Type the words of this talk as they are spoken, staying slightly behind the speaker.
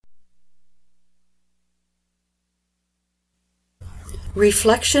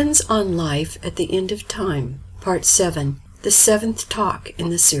Reflections on Life at the End of Time, Part 7, the seventh talk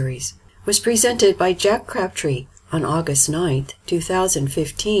in the series, was presented by Jack Crabtree on August 9th,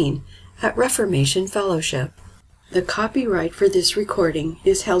 2015, at Reformation Fellowship. The copyright for this recording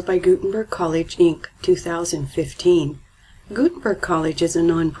is held by Gutenberg College, Inc., 2015. Gutenberg College is a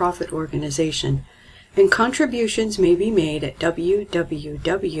non-profit organization, and contributions may be made at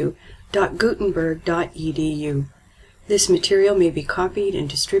www.gutenberg.edu. This material may be copied and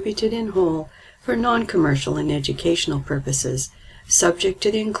distributed in whole for non-commercial and educational purposes, subject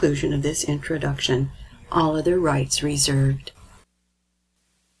to the inclusion of this introduction. All other rights reserved.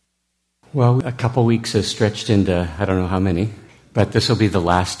 Well, a couple weeks has stretched into I don't know how many, but this will be the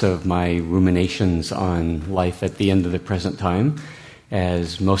last of my ruminations on life at the end of the present time.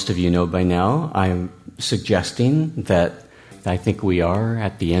 As most of you know by now, I'm suggesting that I think we are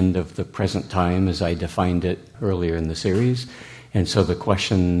at the end of the present time as I defined it earlier in the series. And so the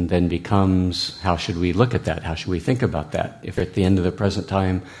question then becomes, how should we look at that? How should we think about that? If we're at the end of the present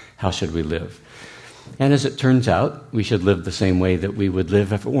time, how should we live? And as it turns out, we should live the same way that we would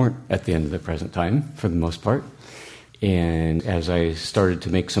live if it weren't at the end of the present time, for the most part. And as I started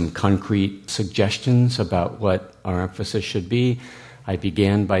to make some concrete suggestions about what our emphasis should be, I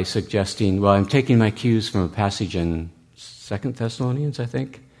began by suggesting, well, I'm taking my cues from a passage in 2 Thessalonians, I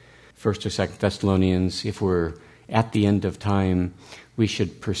think. 1st or 2nd Thessalonians, if we're at the end of time, we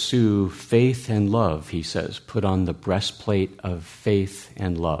should pursue faith and love, he says. Put on the breastplate of faith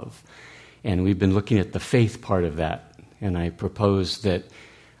and love. And we've been looking at the faith part of that. And I propose that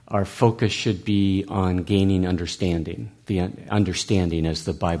our focus should be on gaining understanding. The understanding as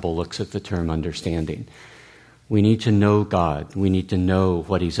the Bible looks at the term understanding. We need to know God. We need to know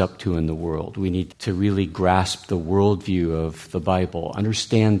what He's up to in the world. We need to really grasp the worldview of the Bible,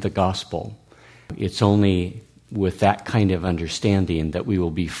 understand the gospel. It's only with that kind of understanding that we will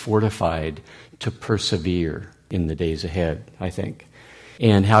be fortified to persevere in the days ahead, I think.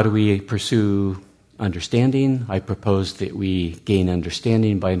 And how do we pursue understanding? I propose that we gain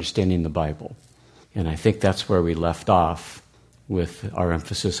understanding by understanding the Bible. And I think that's where we left off with our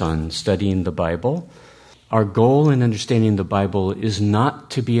emphasis on studying the Bible. Our goal in understanding the Bible is not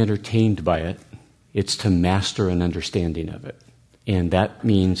to be entertained by it. It's to master an understanding of it. And that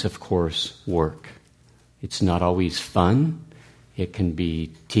means, of course, work. It's not always fun. It can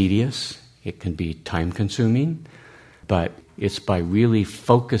be tedious. It can be time-consuming. But it's by really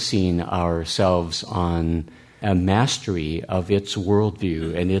focusing ourselves on a mastery of its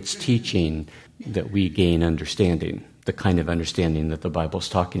worldview and its teaching that we gain understanding, the kind of understanding that the Bible's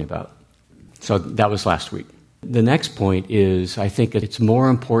talking about. So that was last week. The next point is, I think it's more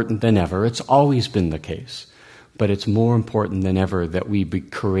important than ever. It's always been the case, but it's more important than ever that we be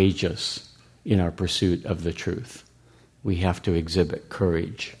courageous in our pursuit of the truth. We have to exhibit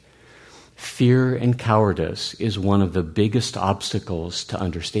courage. Fear and cowardice is one of the biggest obstacles to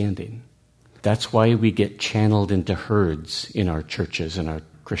understanding. That's why we get channeled into herds in our churches and our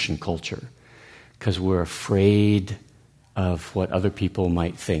Christian culture, because we're afraid of what other people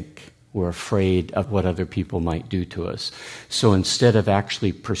might think. We're afraid of what other people might do to us. So instead of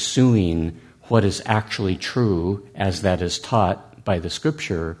actually pursuing what is actually true as that is taught by the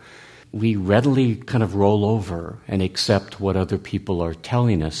Scripture, we readily kind of roll over and accept what other people are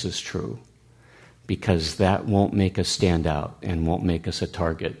telling us is true, because that won't make us stand out and won't make us a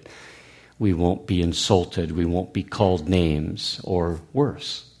target. We won't be insulted. We won't be called names, or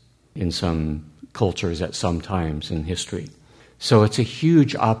worse in some cultures at some times in history. So it's a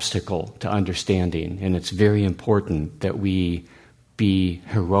huge obstacle to understanding, and it's very important that we be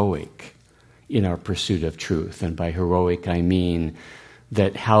heroic in our pursuit of truth. And by heroic, I mean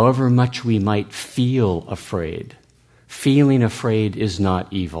that however much we might feel afraid, feeling afraid is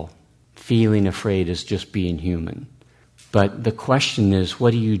not evil. Feeling afraid is just being human. But the question is,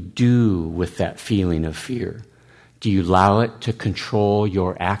 what do you do with that feeling of fear? Do you allow it to control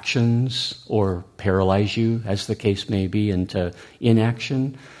your actions or paralyze you, as the case may be, into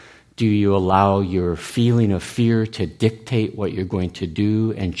inaction? Do you allow your feeling of fear to dictate what you're going to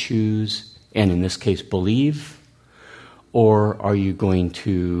do and choose, and in this case, believe? Or are you going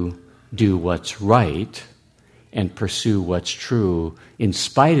to do what's right and pursue what's true in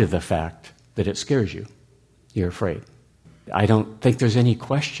spite of the fact that it scares you? You're afraid. I don't think there's any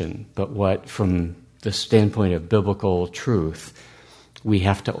question but what, from the standpoint of biblical truth, we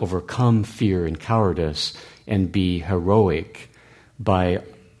have to overcome fear and cowardice and be heroic by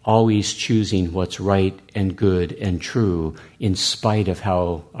always choosing what's right and good and true in spite of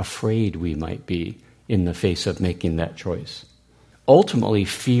how afraid we might be in the face of making that choice. Ultimately,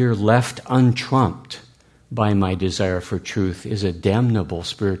 fear left untrumped by my desire for truth is a damnable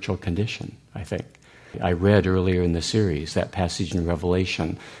spiritual condition, I think. I read earlier in the series that passage in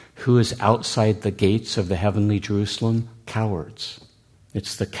Revelation. Who is outside the gates of the heavenly Jerusalem? Cowards.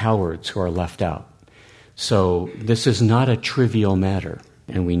 It's the cowards who are left out. So this is not a trivial matter,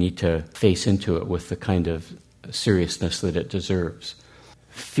 and we need to face into it with the kind of seriousness that it deserves.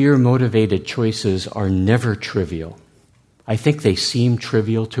 Fear-motivated choices are never trivial. I think they seem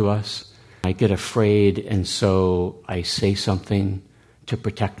trivial to us. I get afraid, and so I say something to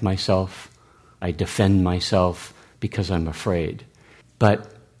protect myself. I defend myself because I'm afraid.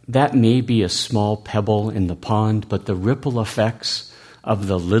 But that may be a small pebble in the pond, but the ripple effects of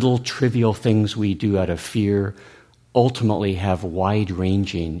the little trivial things we do out of fear ultimately have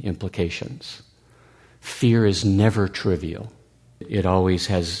wide-ranging implications. Fear is never trivial. It always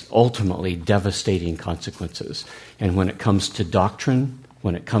has ultimately devastating consequences. And when it comes to doctrine,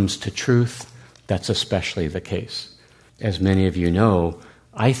 when it comes to truth, that's especially the case. As many of you know,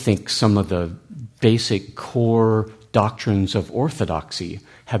 I think some of the basic core doctrines of orthodoxy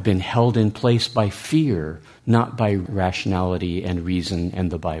have been held in place by fear, not by rationality and reason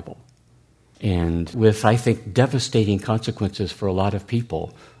and the Bible. And with, I think, devastating consequences for a lot of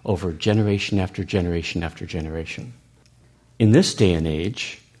people over generation after generation after generation. In this day and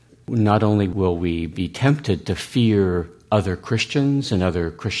age, not only will we be tempted to fear other Christians and other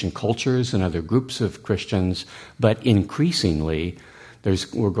Christian cultures and other groups of Christians, but increasingly,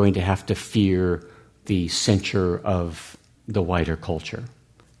 we're going to have to fear the censure of the wider culture.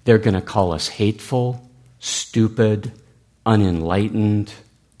 They're going to call us hateful, stupid, unenlightened,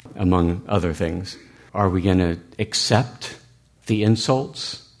 among other things. Are we going to accept the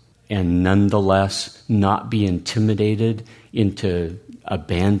insults and nonetheless not be intimidated into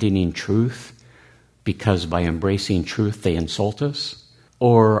abandoning truth because by embracing truth they insult us?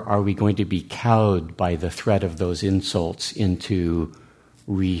 Or are we going to be cowed by the threat of those insults into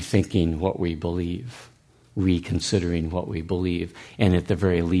rethinking what we believe, reconsidering what we believe, and at the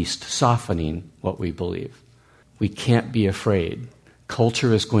very least softening what we believe? We can't be afraid.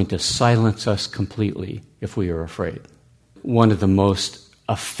 Culture is going to silence us completely if we are afraid. One of the most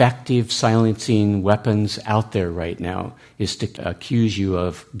effective silencing weapons out there right now is to accuse you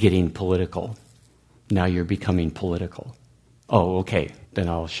of getting political. Now you're becoming political. Oh, okay, then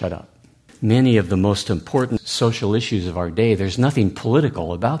I'll shut up. Many of the most important social issues of our day, there's nothing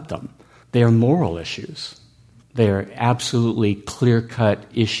political about them. They are moral issues. They are absolutely clear-cut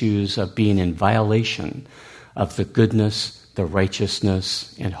issues of being in violation of the goodness, the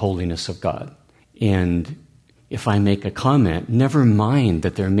righteousness, and holiness of God. And if I make a comment, never mind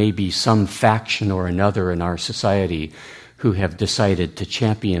that there may be some faction or another in our society who have decided to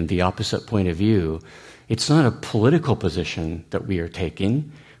champion the opposite point of view. It's not a political position that we are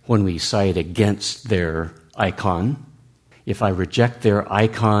taking when we side against their icon. If I reject their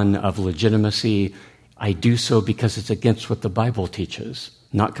icon of legitimacy, I do so because it's against what the Bible teaches,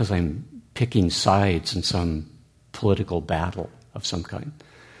 not because I'm picking sides in some political battle of some kind.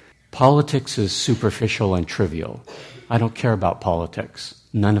 Politics is superficial and trivial. I don't care about politics.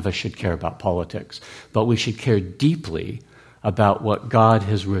 None of us should care about politics. But we should care deeply about what God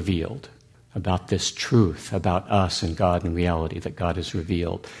has revealed, about this truth about us and God and reality that God has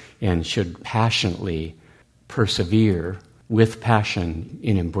revealed, and should passionately persevere with passion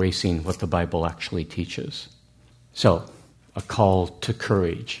in embracing what the Bible actually teaches. So, a call to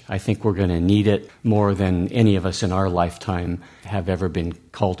courage. I think we're going to need it more than any of us in our lifetime have ever been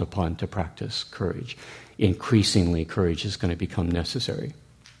called upon to practice courage. Increasingly, courage is going to become necessary.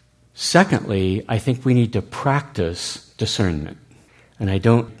 Secondly, I think we need to practice discernment. And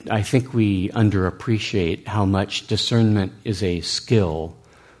I think we underappreciate how much discernment is a skill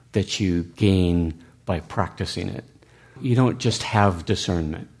that you gain by practicing it. You don't just have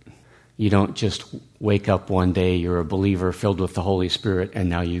discernment. You don't just wake up one day, you're a believer filled with the Holy Spirit, and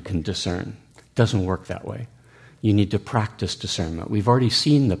now you can discern. It doesn't work that way. You need to practice discernment. We've already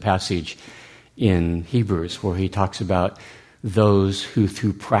seen the passage in Hebrews where he talks about those who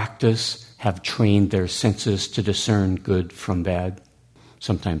through practice have trained their senses to discern good from bad.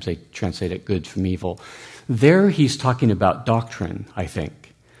 Sometimes they translate it good from evil. There he's talking about doctrine, I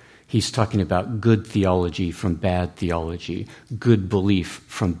think. He's talking about good theology from bad theology, good belief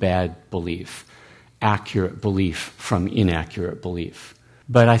from bad belief, accurate belief from inaccurate belief.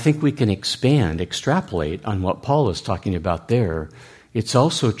 But I think we can extrapolate on what Paul is talking about there. It's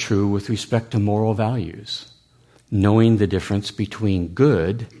also true with respect to moral values, knowing the difference between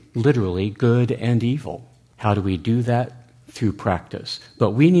good, literally good, and evil. How do we do that? Through practice. But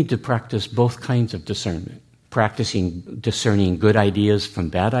we need to practice both kinds of discernment. Discerning good ideas from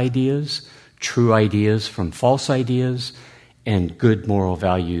bad ideas, true ideas from false ideas, and good moral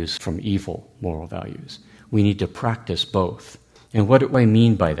values from evil moral values. We need to practice both. And what do I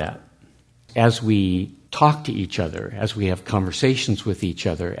mean by that? As we talk to each other, as we have conversations with each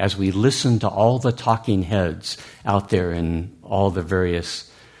other, as we listen to all the talking heads out there in all the various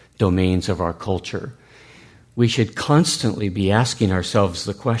domains of our culture, we should constantly be asking ourselves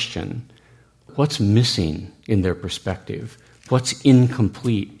the question, what's missing in their perspective? What's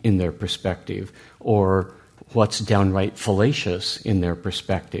incomplete in their perspective? Or what's downright fallacious in their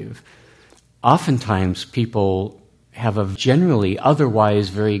perspective? Oftentimes, people have a generally otherwise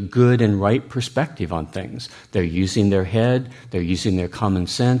very good and right perspective on things. They're using their head, they're using their common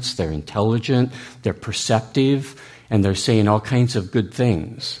sense, they're intelligent, they're perceptive, and they're saying all kinds of good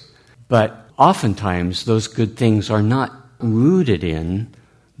things. But oftentimes, those good things are not rooted in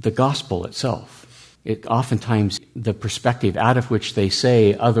the gospel itself. Oftentimes, the perspective out of which they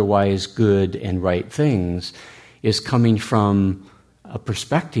say otherwise good and right things is coming from a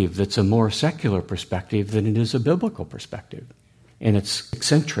perspective that's a more secular perspective than it is a biblical perspective. And it's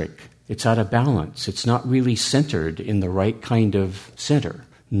eccentric. It's out of balance. It's not really centered in the right kind of center,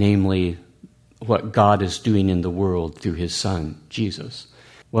 namely what God is doing in the world through His Son, Jesus.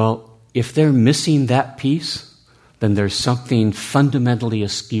 Well, if they're missing that piece, then there's something fundamentally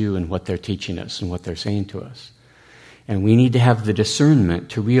askew in what they're teaching us and what they're saying to us. And we need to have the discernment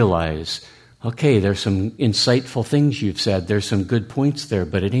to realize, okay, there's some insightful things you've said, there's some good points there,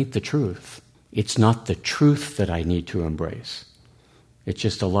 but it ain't the truth. It's not the truth that I need to embrace. It's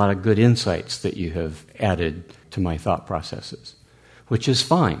just a lot of good insights that you have added to my thought processes, which is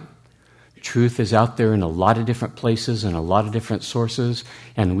fine. Truth is out there in a lot of different places and a lot of different sources,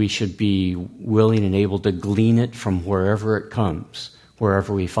 and we should be willing and able to glean it from wherever it comes,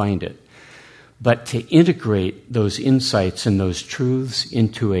 wherever we find it. But to integrate those insights and those truths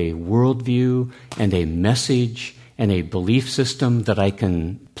into a worldview and a message and a belief system that I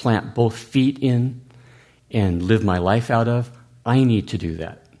can plant both feet in and live my life out of, I need to do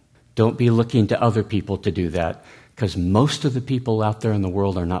that. Don't be looking to other people to do that, because most of the people out there in the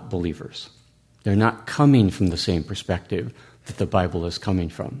world are not believers. They're not coming from the same perspective that the Bible is coming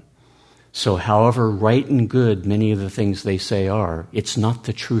from. So however right and good many of the things they say are, it's not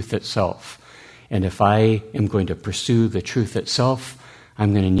the truth itself. And if I am going to pursue the truth itself,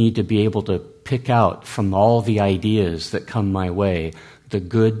 I'm going to need to be able to pick out from all the ideas that come my way the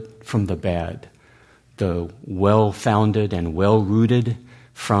good from the bad, the well-founded and well-rooted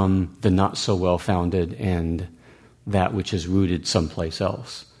from the not-so-well-founded and that which is rooted someplace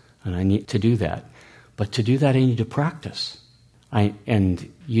else. And I need to do that. But to do that, I need to practice.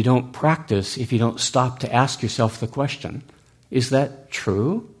 And you don't practice if you don't stop to ask yourself the question, is that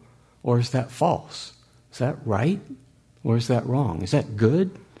true or is that false? Is that right or is that wrong? Is that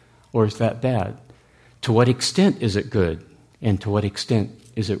good or is that bad? To what extent is it good and to what extent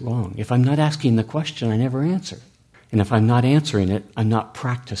is it wrong? If I'm not asking the question, I never answer. And if I'm not answering it, I'm not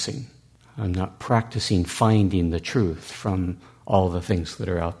practicing. I'm not practicing finding the truth from all the things that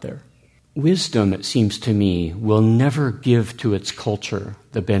are out there. Wisdom, it seems to me, will never give to its culture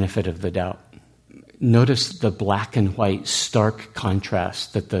the benefit of the doubt. Notice the black and white stark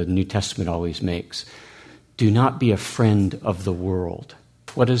contrast that the New Testament always makes. Do not be a friend of the world.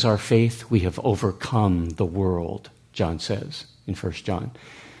 What is our faith? We have overcome the world, John says in 1 John.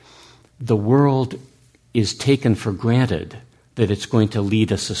 The world is taken for granted that it's going to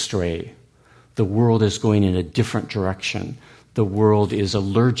lead us astray. The world is going in a different direction. The world is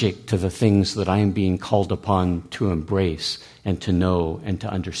allergic to the things that I am being called upon to embrace and to know and to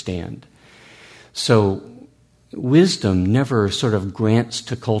understand. So wisdom never sort of grants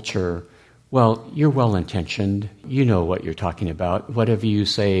to culture, well, you're well-intentioned, you know what you're talking about, whatever you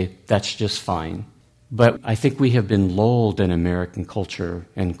say, that's just fine. But I think we have been lulled in American culture,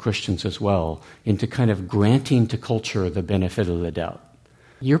 and Christians as well, into kind of granting to culture the benefit of the doubt.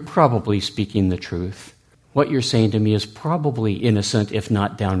 You're probably speaking the truth. What you're saying to me is probably innocent, if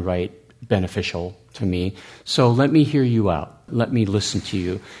not downright beneficial to me. So let me hear you out. Let me listen to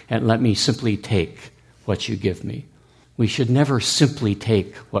you, and let me simply take what you give me. We should never simply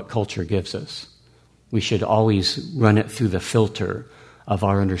take what culture gives us. We should always run it through the filter of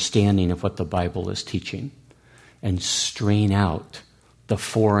our understanding of what the Bible is teaching and strain out the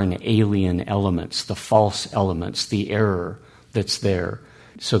foreign alien elements, the false elements, the error that's there,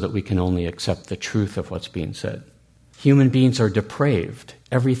 so that we can only accept the truth of what's being said. Human beings are depraved.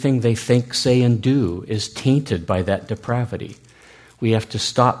 Everything they think, say, and do is tainted by that depravity. We have to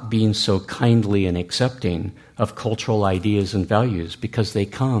stop being so kindly and accepting of cultural ideas and values because they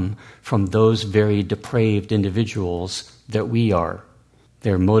come from those very depraved individuals that we are.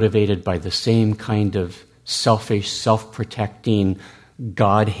 They're motivated by the same kind of selfish, self-protecting,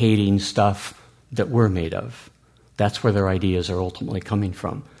 God-hating stuff that we're made of. That's where their ideas are ultimately coming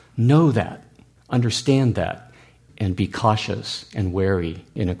from. Know that, understand that, and be cautious and wary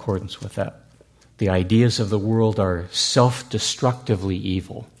in accordance with that. The ideas of the world are self-destructively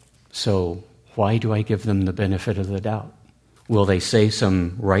evil. So why do I give them the benefit of the doubt? Will they say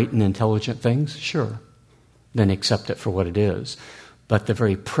some right and intelligent things? Sure. Then accept it for what it is. But the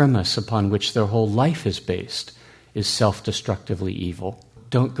very premise upon which their whole life is based is self-destructively evil.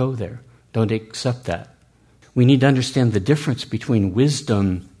 Don't go there. Don't accept that. We need to understand the difference between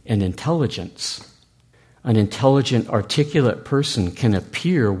wisdom and intelligence. An intelligent, articulate person can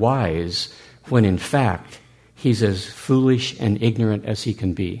appear wise when in fact he's as foolish and ignorant as he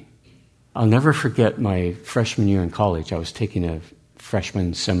can be. I'll never forget my freshman year in college. I was taking a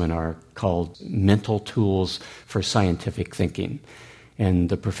freshman seminar called Mental Tools for Scientific Thinking. And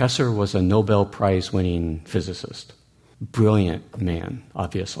the professor was a Nobel Prize-winning physicist. Brilliant man,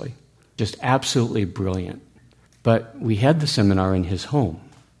 obviously. Just absolutely brilliant. But we had the seminar in his home.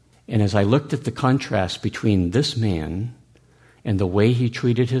 And as I looked at the contrast between this man and the way he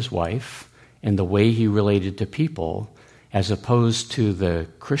treated his wife and the way he related to people, as opposed to the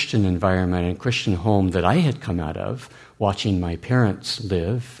Christian environment and Christian home that I had come out of, watching my parents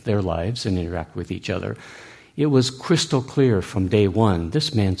live their lives and interact with each other, it was crystal clear from day one,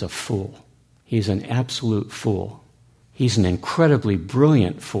 this man's a fool. He's an absolute fool. He's an incredibly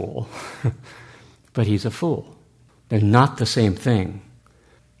brilliant fool, but he's a fool. They're not the same thing.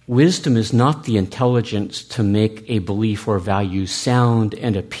 Wisdom is not the intelligence to make a belief or value sound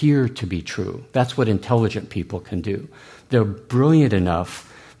and appear to be true. That's what intelligent people can do. They're brilliant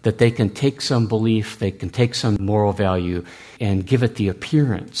enough that they can take some belief, they can take some moral value, and give it the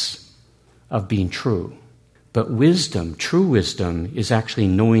appearance of being true. But wisdom, true wisdom, is actually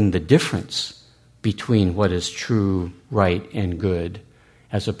knowing the difference between what is true, right, and good,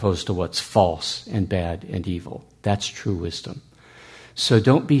 as opposed to what's false and bad and evil. That's true wisdom. So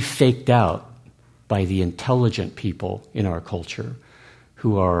don't be faked out by the intelligent people in our culture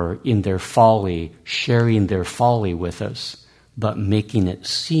who are in their folly, sharing their folly with us, but making it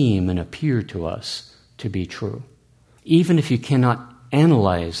seem and appear to us to be true. Even if you cannot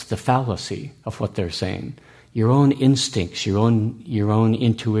analyze the fallacy of what they're saying, your own instincts, your own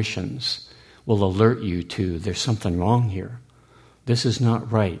intuitions will alert you to there's something wrong here. This is not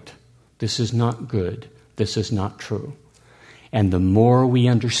right. This is not good. This is not true. And the more we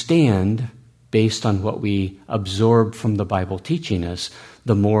understand, based on what we absorb from the Bible teaching us,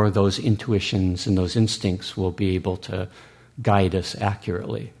 the more those intuitions and those instincts will be able to guide us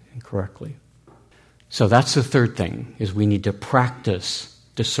accurately and correctly. So that's the third thing, is we need to practice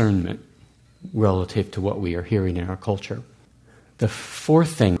discernment relative to what we are hearing in our culture. The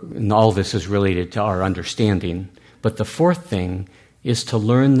fourth thing, and all this is related to our understanding, but the fourth thing is to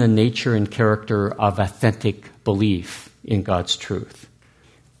learn the nature and character of authentic belief in God's truth.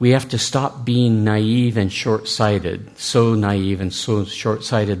 We have to stop being naive and short-sighted, so naive and so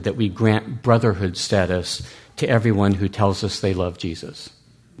short-sighted that we grant brotherhood status to everyone who tells us they love Jesus.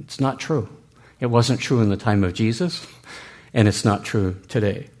 It's not true. It wasn't true in the time of Jesus, and it's not true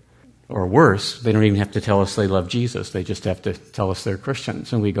today. Or worse, they don't even have to tell us they love Jesus. They just have to tell us they're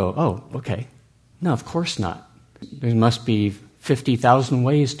Christians. And we go, oh, okay. No, of course not. There must be 50,000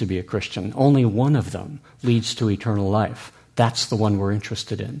 ways to be a Christian. Only one of them leads to eternal life. That's the one we're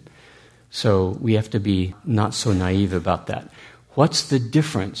interested in. So we have to be not so naive about that. What's the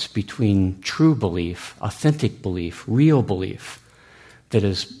difference between true belief, authentic belief, real belief that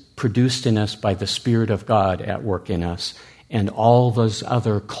is produced in us by the Spirit of God at work in us, and all those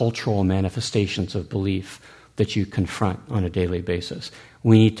other cultural manifestations of belief that you confront on a daily basis?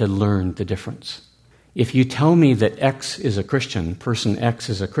 We need to learn the difference. If you tell me that X is a Christian, person X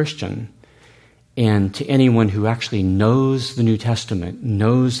is a Christian, and to anyone who actually knows the New Testament,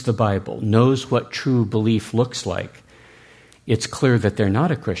 knows the Bible, knows what true belief looks like, it's clear that they're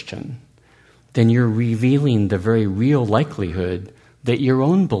not a Christian, then you're revealing the very real likelihood that your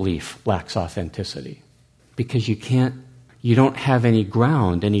own belief lacks authenticity. Because you don't have any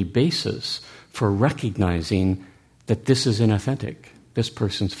ground, any basis for recognizing that this is inauthentic. This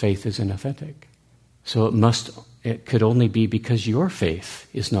person's faith is inauthentic. So it could only be because your faith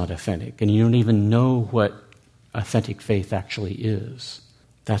is not authentic, and you don't even know what authentic faith actually is.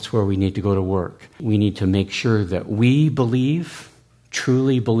 That's where we need to go to work. We need to make sure that we believe,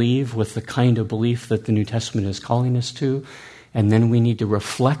 truly believe, with the kind of belief that the New Testament is calling us to, and then we need to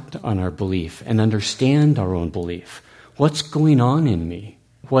reflect on our belief and understand our own belief. What's going on in me?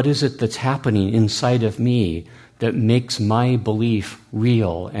 What is it that's happening inside of me that makes my belief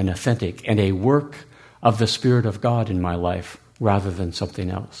real and authentic and a work of the Spirit of God in my life rather than something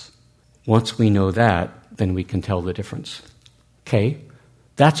else. Once we know that, then we can tell the difference. Okay?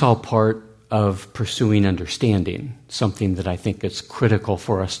 That's all part of pursuing understanding, something that I think is critical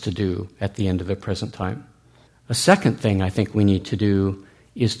for us to do at the end of the present time. A second thing I think we need to do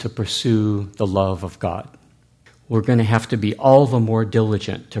is to pursue the love of God. We're going to have to be all the more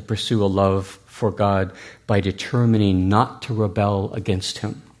diligent to pursue a love for God by determining not to rebel against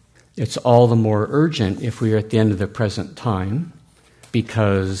Him. It's all the more urgent if we are at the end of the present time,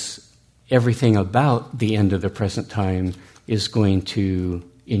 because everything about the end of the present time is going to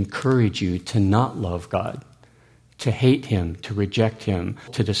encourage you to not love God, to hate Him, to reject Him,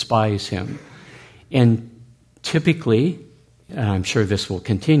 to despise Him. And typically, and I'm sure this will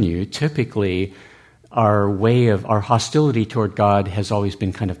continue, typically our hostility toward God has always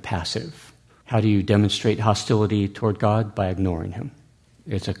been kind of passive. How do you demonstrate hostility toward God? By ignoring Him.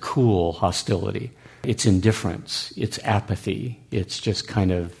 It's a cool hostility. It's indifference. It's apathy. It's just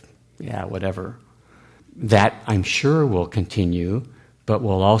kind of, whatever. That, I'm sure, will continue, but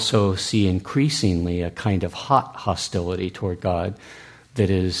we'll also see increasingly a kind of hot hostility toward God that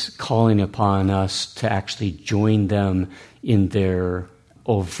is calling upon us to actually join them in their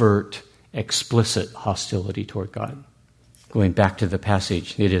overt, explicit hostility toward God. Going back to the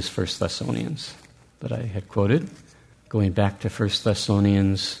passage, it is 1 Thessalonians that I had quoted. Going back to 1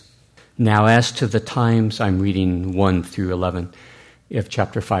 Thessalonians. Now as to the times, I'm reading 1 through 11 of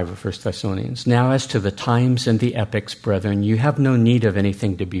chapter 5 of 1 Thessalonians. Now as to the times and the epochs, brethren, you have no need of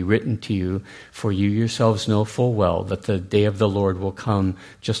anything to be written to you, for you yourselves know full well that the day of the Lord will come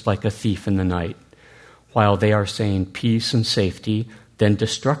just like a thief in the night. While they are saying peace and safety, then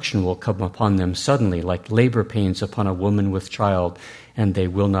destruction will come upon them suddenly, like labor pains upon a woman with child, and they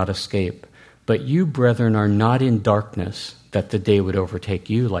will not escape. But you, brethren, are not in darkness, that the day would overtake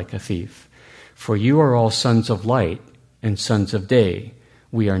you like a thief. For you are all sons of light and sons of day.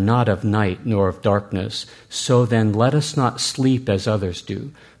 We are not of night nor of darkness. So then let us not sleep as others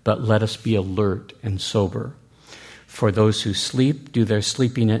do, but let us be alert and sober. For those who sleep do their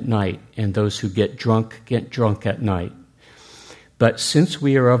sleeping at night, and those who get drunk at night. But since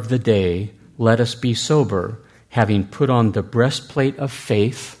we are of the day, let us be sober, having put on the breastplate of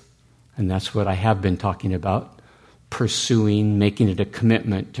faith, and that's what I have been talking about, pursuing, making it a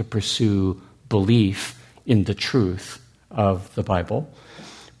commitment to pursue belief in the truth of the Bible.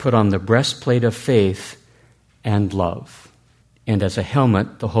 Put on the breastplate of faith and love. And as a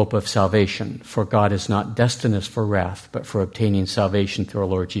helmet, the hope of salvation. For God has not destined us for wrath, but for obtaining salvation through our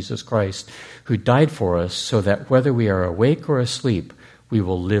Lord Jesus Christ, who died for us, so that whether we are awake or asleep, we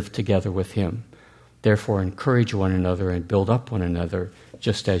will live together with Him. Therefore, encourage one another and build up one another,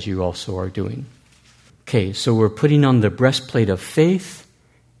 just as you also are doing. Okay, so we're putting on the breastplate of faith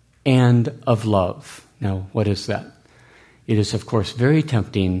and of love. Now, what is that? It is, of course, very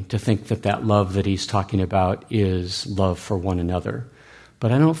tempting to think that that love that he's talking about is love for one another.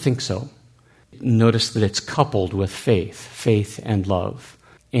 But I don't think so. Notice that it's coupled with faith and love.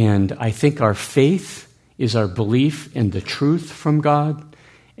 And I think our faith is our belief in the truth from God,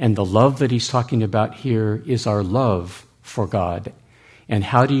 and the love that he's talking about here is our love for God. And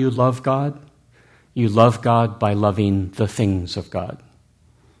how do you love God? You love God by loving the things of God.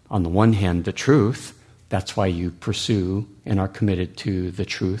 On the one hand, the truth. That's why you pursue and are committed to the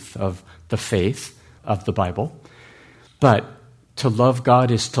truth of the faith of the Bible. But to love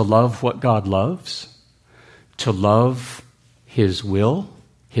God is to love what God loves, to love His will,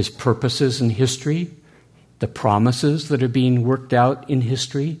 His purposes in history, the promises that are being worked out in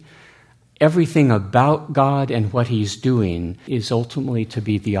history. Everything about God and what He's doing is ultimately to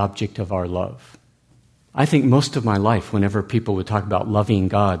be the object of our love. I think most of my life, whenever people would talk about loving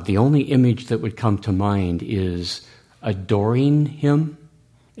God, the only image that would come to mind is adoring Him.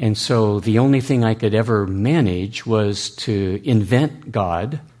 And so the only thing I could ever manage was to invent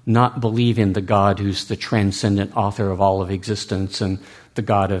God, not believe in the God who's the transcendent author of all of existence and the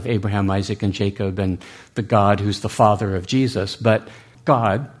God of Abraham, Isaac, and Jacob, and the God who's the father of Jesus. But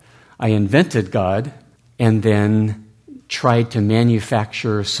God, I invented God, and then tried to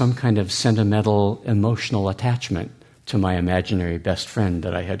manufacture some kind of sentimental, emotional attachment to my imaginary best friend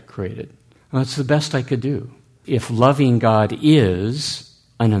that I had created. Well, that's the best I could do. If loving God is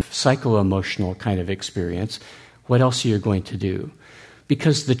a psycho-emotional kind of experience, what else are you going to do?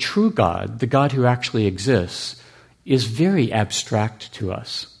 Because the true God, the God who actually exists, is very abstract to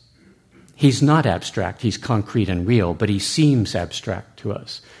us. He's not abstract, he's concrete and real, but he seems abstract to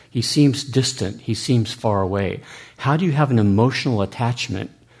us. He seems distant, he seems far away. How do you have an emotional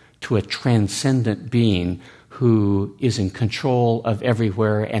attachment to a transcendent being who is in control of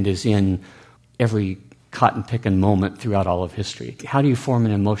everywhere and is in every cotton-picking moment throughout all of history? How do you form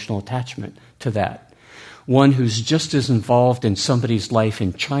an emotional attachment to that? One who's just as involved in somebody's life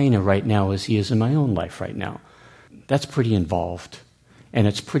in China right now as he is in my own life right now. That's pretty involved, and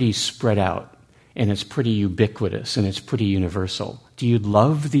it's pretty spread out, and it's pretty ubiquitous, and it's pretty universal. Do you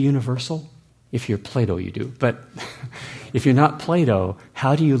love the universal? If you're Plato, you do. But if you're not Plato,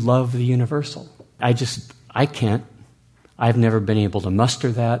 how do you love the universal? I can't. I've never been able to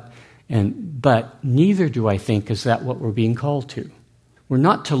muster that. But neither do I think is that what we're being called to. We're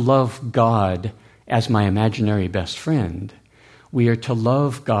not to love God as my imaginary best friend. We are to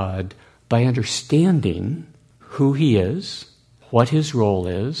love God by understanding who He is, what His role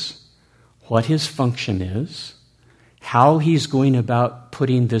is, what His function is, how He's going about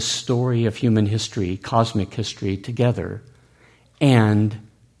putting this story of human history, cosmic history, together, and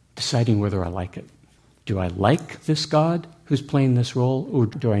deciding whether I like it. Do I like this God who's playing this role, or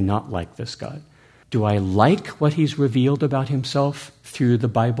do I not like this God? Do I like what He's revealed about Himself through the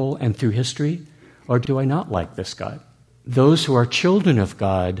Bible and through history, or do I not like this God? Those who are children of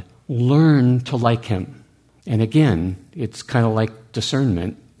God learn to like Him. And again, it's kind of like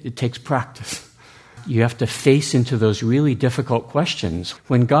discernment. It takes practice. You have to face into those really difficult questions.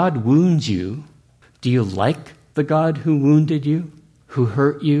 When God wounds you, do you like the God who wounded you, who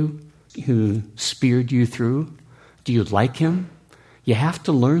hurt you, who speared you through? Do you like Him? You have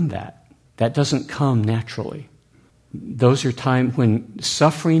to learn that. That doesn't come naturally. Those are times when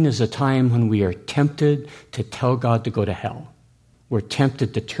suffering is a time when we are tempted to tell God to go to hell. We're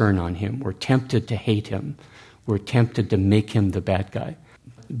tempted to turn on Him. We're tempted to hate Him. We're tempted to make Him the bad guy.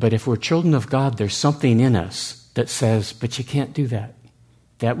 But if we're children of God, there's something in us that says, but you can't do that.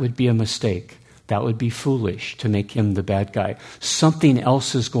 That would be a mistake. That would be foolish to make Him the bad guy. Something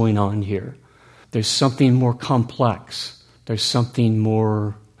else is going on here. There's something more complex. There's something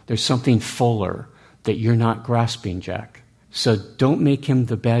fuller that you're not grasping, Jack. So don't make Him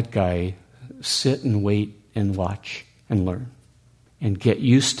the bad guy. Sit and wait and watch and learn. And get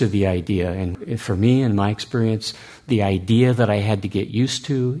used to the idea. And for me, in my experience, the idea that I had to get used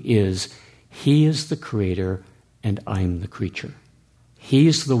to is He is the creator and I'm the creature.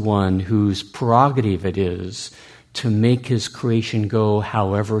 He's the one whose prerogative it is to make His creation go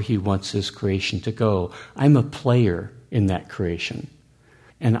however He wants His creation to go. I'm a player in that creation.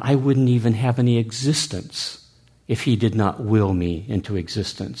 And I wouldn't even have any existence if He did not will me into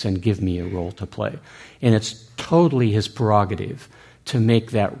existence and give me a role to play. And it's totally His prerogative to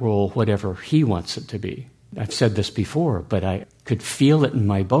make that role whatever He wants it to be. I've said this before, but I could feel it in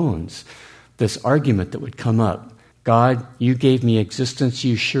my bones, this argument that would come up. God, you gave me existence,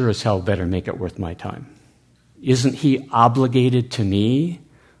 you sure as hell better make it worth my time. Isn't He obligated to me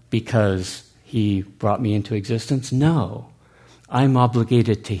because He brought me into existence? No. I'm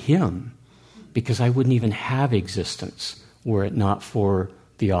obligated to Him because I wouldn't even have existence were it not for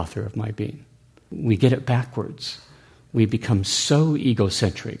the author of my being. We get it backwards. We become so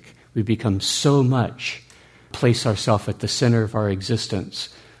egocentric. We become so much, place ourselves at the center of our existence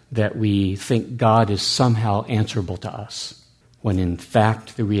that we think God is somehow answerable to us, when in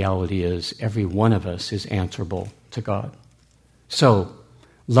fact the reality is every one of us is answerable to God. So,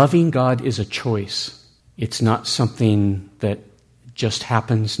 loving God is a choice. It's not something that just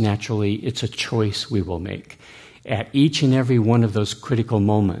happens naturally. It's a choice we will make. At each and every one of those critical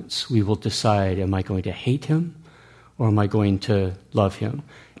moments, we will decide, am I going to hate Him? Or am I going to love Him?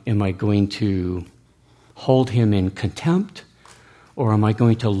 Am I going to hold Him in contempt? Or am I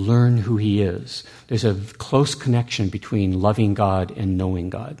going to learn who He is? There's a close connection between loving God and knowing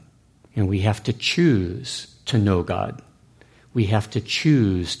God. And we have to choose to know God. We have to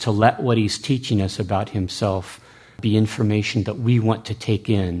choose to let what He's teaching us about Himself be information that we want to take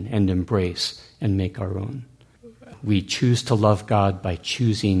in and embrace and make our own. We choose to love God by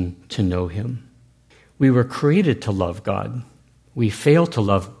choosing to know Him. We were created to love God. We fail to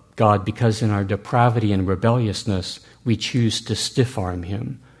love God because in our depravity and rebelliousness, we choose to stiff-arm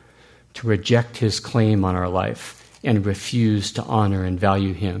Him, to reject His claim on our life, and refuse to honor and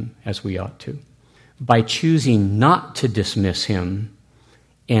value Him as we ought to. By choosing not to dismiss Him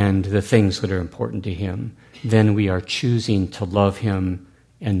and the things that are important to Him, then we are choosing to love Him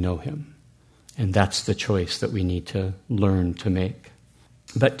and know Him. And that's the choice that we need to learn to make.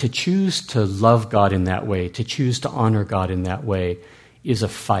 But to choose to love God in that way, to choose to honor God in that way, is a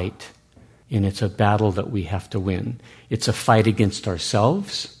fight. And it's a battle that we have to win. It's a fight against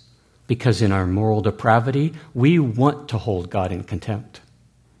ourselves, because in our moral depravity, we want to hold God in contempt.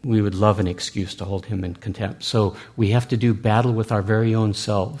 We would love an excuse to hold Him in contempt. So we have to do battle with our very own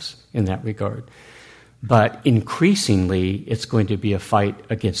selves in that regard. But increasingly, it's going to be a fight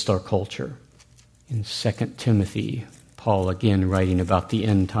against our culture. In 2 Timothy, Paul again writing about the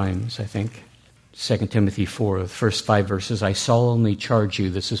end times, I think. 2 Timothy 4, the first 5 verses, I solemnly charge you,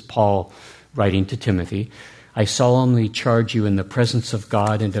 this is Paul writing to Timothy, I solemnly charge you in the presence of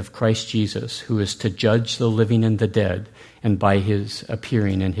God and of Christ Jesus, who is to judge the living and the dead, and by his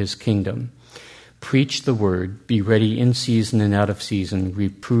appearing in his kingdom. Preach the word, be ready in season and out of season,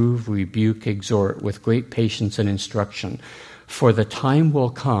 reprove, rebuke, exhort with great patience and instruction. For the time will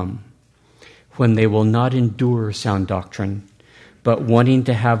come when they will not endure sound doctrine, but wanting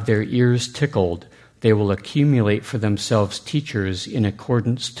to have their ears tickled, they will accumulate for themselves teachers in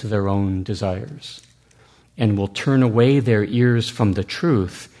accordance to their own desires, and will turn away their ears from the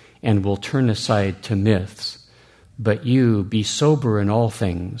truth, and will turn aside to myths. But you, be sober in all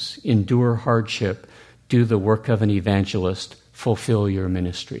things, endure hardship, do the work of an evangelist, fulfill your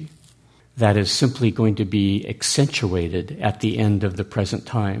ministry. That is simply going to be accentuated at the end of the present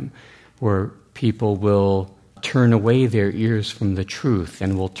time, where people will turn away their ears from the truth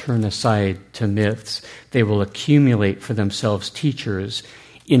and will turn aside to myths. They will accumulate for themselves teachers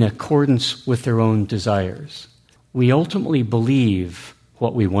in accordance with their own desires. We ultimately believe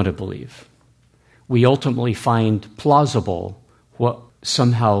what we want to believe. We ultimately find plausible what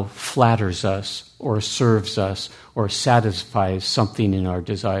somehow flatters us or serves us or satisfies something in our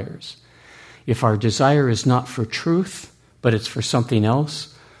desires. If our desire is not for truth, but it's for something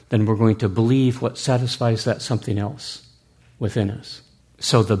else, then we're going to believe what satisfies that something else within us.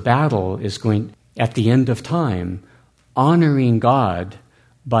 So the battle is going, at the end of time, honoring God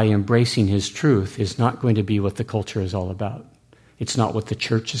by embracing his truth is not going to be what the culture is all about. It's not what the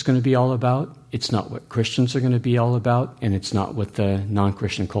church is going to be all about. It's not what Christians are going to be all about. And it's not what the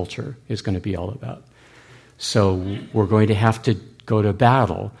non-Christian culture is going to be all about. So we're going to have to go to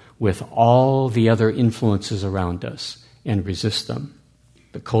battle with all the other influences around us and resist them.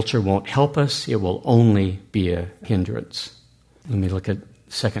 The culture won't help us. It will only be a hindrance. Let me look at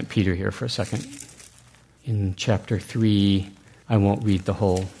 2 Peter here for a second. In chapter 3, I won't read the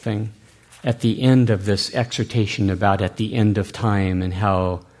whole thing. At the end of this exhortation about at the end of time and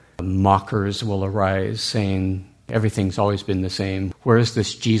how mockers will arise saying everything's always been the same. Where is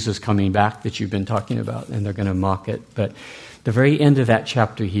this Jesus coming back that you've been talking about? And they're going to mock it. But the very end of that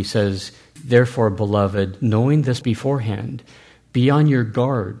chapter, he says, therefore, beloved, knowing this beforehand, be on your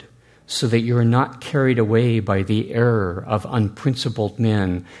guard so that you are not carried away by the error of unprincipled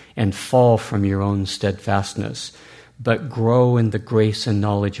men and fall from your own steadfastness, but grow in the grace and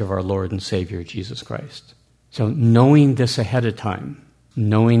knowledge of our Lord and Savior, Jesus Christ. So knowing this ahead of time,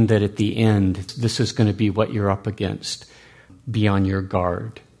 knowing that at the end, this is going to be what you're up against, be on your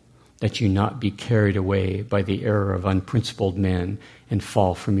guard, that you not be carried away by the error of unprincipled men and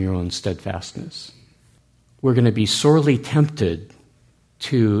fall from your own steadfastness. We're going to be sorely tempted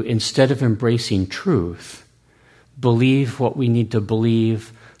to, instead of embracing truth, believe what we need to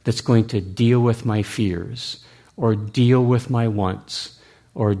believe that's going to deal with my fears, or deal with my wants,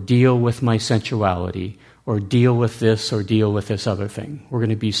 or deal with my sensuality, or deal with this, or deal with this other thing. We're going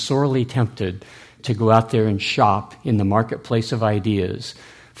to be sorely tempted to go out there and shop in the marketplace of ideas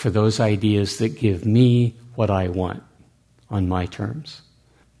for those ideas that give me what I want on my terms.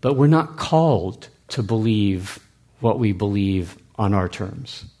 But we're not called to believe what we believe on our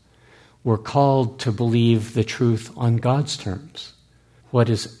terms. We're called to believe the truth on God's terms. What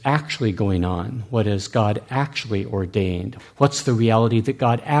is actually going on? What has God actually ordained? What's the reality that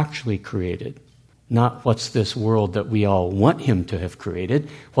God actually created? Not what's this world that we all want him to have created.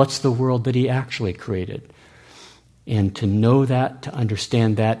 What's the world that he actually created? And to know that, to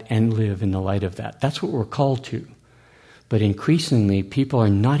understand that, and live in the light of that. That's what we're called to. But increasingly, people are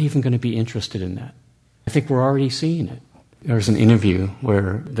not even going to be interested in that. I think we're already seeing it. There was an interview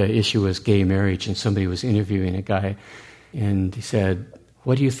where the issue was gay marriage, and somebody was interviewing a guy, and he said,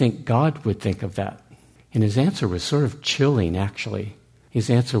 what do you think God would think of that? And his answer was sort of chilling, actually. His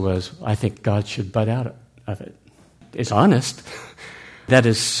answer was, I think God should butt out of it. It's honest. That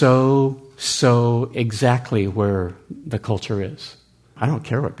is so exactly where the culture is. I don't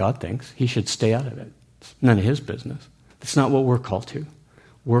care what God thinks. He should stay out of it. It's none of his business. That's not what we're called to.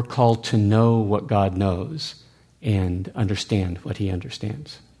 We're called to know what God knows and understand what he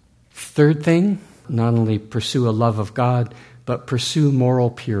understands. Third thing, not only pursue a love of God, but pursue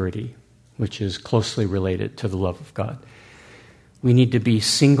moral purity, which is closely related to the love of God. We need to be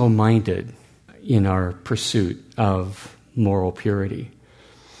single-minded in our pursuit of moral purity.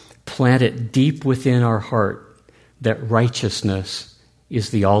 Plant it deep within our heart that righteousness is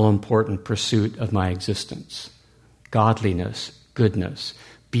the all-important pursuit of my existence. Godliness, goodness,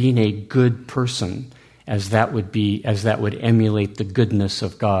 being a good person as that would emulate the goodness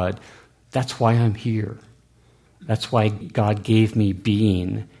of God. That's why I'm here. That's why God gave me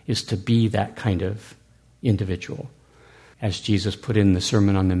being, is to be that kind of individual. As Jesus put in the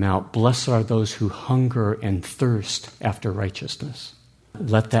Sermon on the Mount, blessed are those who hunger and thirst after righteousness.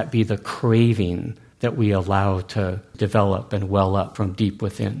 Let that be the craving that we allow to develop and well up from deep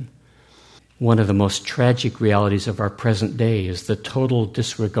within. One of the most tragic realities of our present day is the total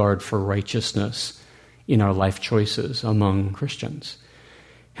disregard for righteousness in our life choices among Christians.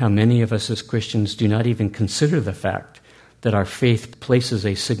 How many of us as Christians do not even consider the fact that our faith places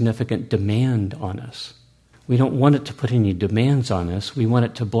a significant demand on us. We don't want it to put any demands on us. We want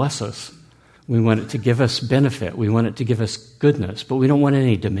it to bless us. We want it to give us benefit. We want it to give us goodness, but we don't want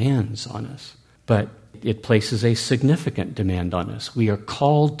any demands on us. But it places a significant demand on us. We are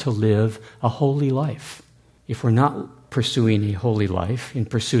called to live a holy life. If we're not pursuing a holy life in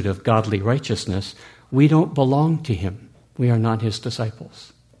pursuit of godly righteousness, we don't belong to him. We are not his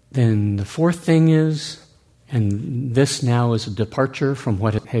disciples. Then the fourth thing is, and this now is a departure from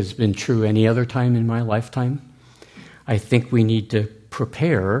what has been true any other time in my lifetime, I think we need to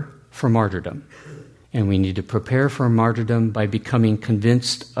prepare for martyrdom. And we need to prepare for martyrdom by becoming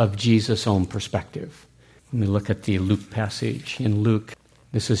convinced of Jesus' own perspective. Let me look at the Luke passage. In Luke,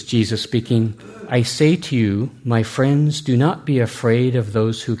 this is Jesus speaking. I say to you, my friends, do not be afraid of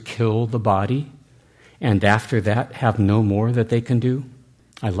those who kill the body, and after that have no more that they can do.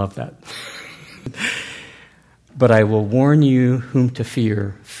 I love that. But I will warn you whom to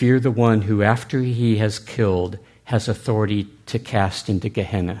fear. Fear the one who, after he has killed, has authority to cast into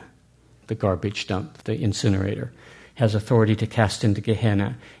Gehenna, the garbage dump, the incinerator, has authority to cast into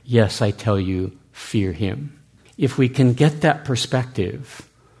Gehenna. Yes, I tell you, fear him. If we can get that perspective,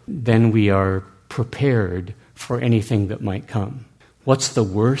 then we are prepared for anything that might come. What's the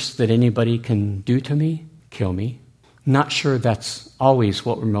worst that anybody can do to me? Kill me. Not sure that's always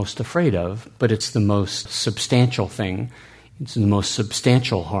what we're most afraid of, but it's the most substantial thing. It's the most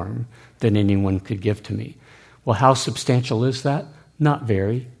substantial harm that anyone could give to me. Well, how substantial is that? Not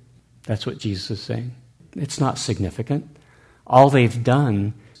very. That's what Jesus is saying. It's not significant. All they've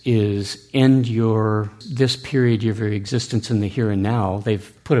done is end this period of your existence in the here and now.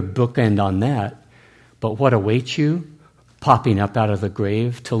 They've put a bookend on that. But what awaits you? Popping up out of the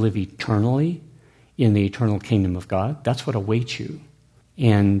grave to live eternally in the eternal kingdom of God. That's what awaits you.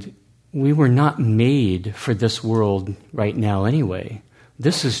 And we were not made for this world right now anyway.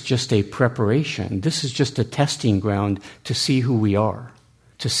 This is just a preparation. This is just a testing ground to see who we are,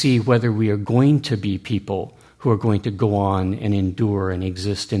 to see whether we are going to be people who are going to go on and endure and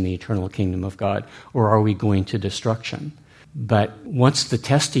exist in the eternal kingdom of God, or are we going to destruction? But once the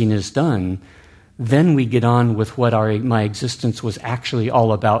testing is done, then we get on with what my existence was actually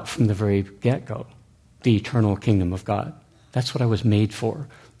all about from the very get-go, the eternal kingdom of God. That's what I was made for.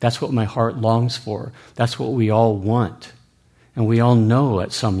 That's what my heart longs for. That's what we all want. And we all know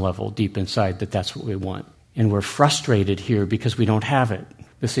at some level deep inside that that's what we want. And we're frustrated here because we don't have it.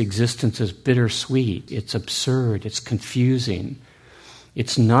 This existence is bittersweet. It's absurd. It's confusing.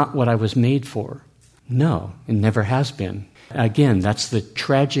 It's not what I was made for. No, it never has been. Again, that's the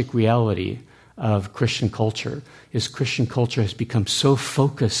tragic reality of Christian culture, is Christian culture has become so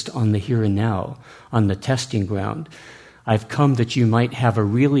focused on the here and now, on the testing ground. I've come that you might have a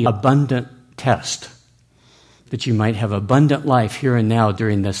really abundant test, that you might have abundant life here and now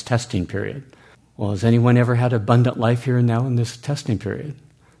during this testing period. Well, has anyone ever had abundant life here and now in this testing period?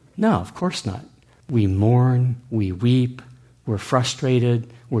 No, of course not. We mourn, we weep, we're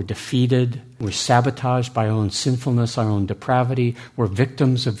frustrated, we're defeated, we're sabotaged by our own sinfulness, our own depravity, we're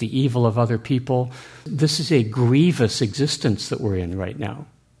victims of the evil of other people. This is a grievous existence that we're in right now.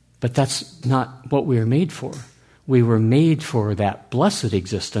 But that's not what we were made for. We were made for that blessed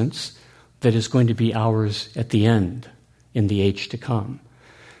existence that is going to be ours at the end, in the age to come.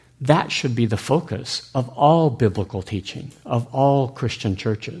 That should be the focus of all biblical teaching, of all Christian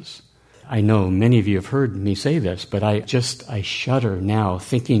churches. I know many of you have heard me say this, but I shudder now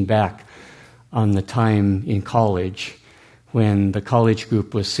thinking back on the time in college when the college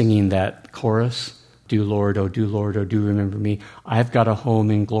group was singing that chorus, do Lord, oh do remember me. I've got a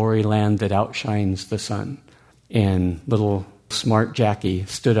home in glory land that outshines the sun. And little smart Jackie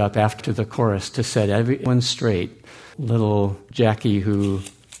stood up after the chorus to set everyone straight. Little Jackie, who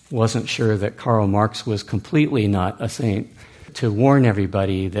wasn't sure that Karl Marx was completely not a saint, to warn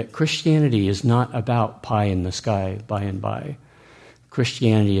everybody that Christianity is not about pie in the sky by and by.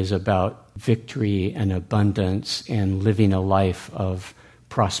 Christianity is about victory and abundance and living a life of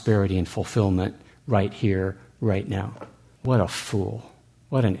prosperity and fulfillment right here, right now. What a fool.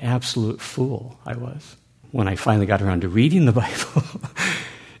 What an absolute fool I was. When I finally got around to reading the Bible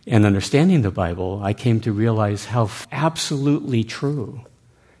and understanding the Bible, I came to realize how absolutely true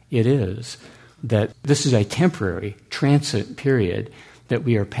it is that this is a temporary, transient period that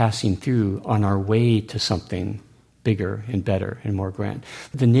we are passing through on our way to something bigger and better and more grand.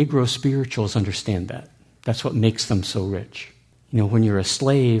 The Negro spirituals understand that. That's what makes them so rich. When you're a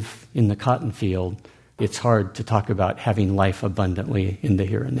slave in the cotton field, it's hard to talk about having life abundantly in the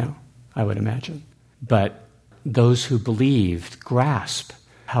here and now, I would imagine. But those who believed grasp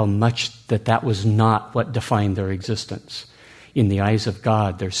how much that was not what defined their existence. In the eyes of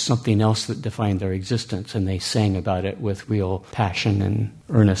God, there's something else that defined their existence, and they sang about it with real passion and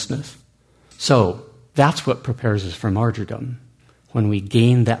earnestness. So that's what prepares us for martyrdom. When we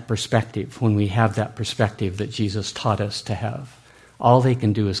gain that perspective, when we have that perspective that Jesus taught us to have, all they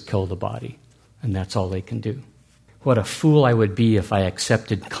can do is kill the body, and that's all they can do. What a fool I would be if I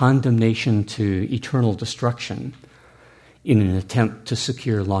accepted condemnation to eternal destruction in an attempt to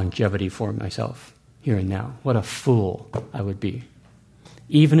secure longevity for myself here and now. What a fool I would be.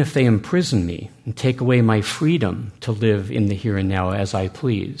 Even if they imprison me and take away my freedom to live in the here and now as I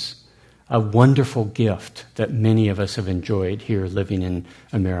please, a wonderful gift that many of us have enjoyed here living in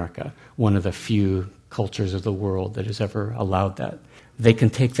America, one of the few cultures of the world that has ever allowed that. They can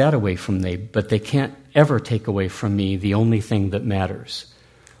take that away from me, but they can't ever take away from me the only thing that matters,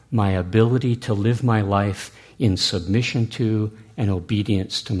 my ability to live my life in submission to and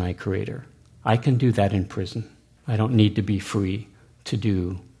obedience to my Creator. I can do that in prison. I don't need to be free to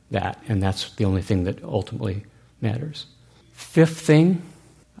do that, and that's the only thing that ultimately matters. Fifth thing,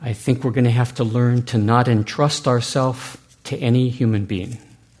 I think we're going to have to learn to not entrust ourselves to any human being.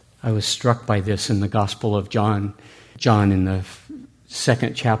 I was struck by this in the Gospel of John. John, in the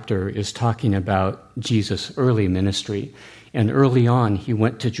second chapter, is talking about Jesus' early ministry. And early on, he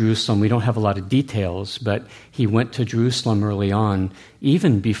went to Jerusalem. We don't have a lot of details, but he went to Jerusalem early on,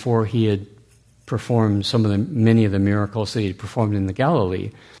 even before he had performed many of the miracles that he had performed in the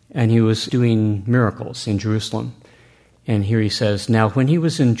Galilee. And he was doing miracles in Jerusalem. And here he says, "Now when he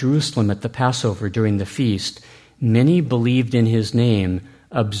was in Jerusalem at the Passover during the feast, many believed in his name,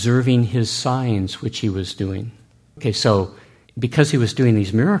 observing his signs which he was doing." Okay, so because he was doing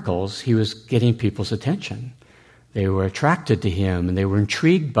these miracles, he was getting people's attention. They were attracted to him, and they were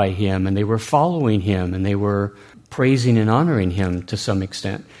intrigued by him, and they were following him, and they were praising and honoring him to some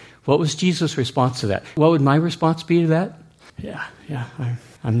extent. What was Jesus' response to that? What would my response be to that? Yeah,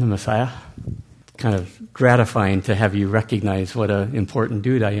 I'm the Messiah. Kind of gratifying to have you recognize what an important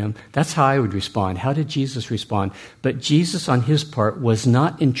dude I am. That's how I would respond. How did Jesus respond? But Jesus, on his part, was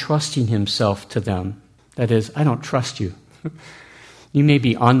not entrusting himself to them. That is, I don't trust you. You may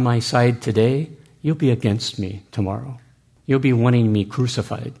be on my side today. You'll be against me tomorrow. You'll be wanting me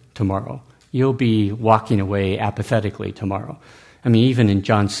crucified tomorrow. You'll be walking away apathetically tomorrow. I mean, even in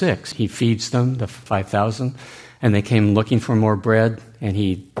John 6, he feeds them, the 5,000, and they came looking for more bread, and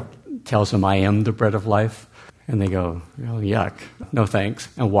he tells them, "I am the bread of life." And they go, "Oh, yuck, no thanks,"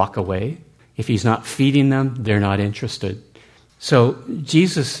 and walk away. If he's not feeding them, they're not interested. So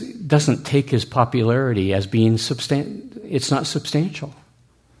Jesus doesn't take his popularity as being it's not substantial.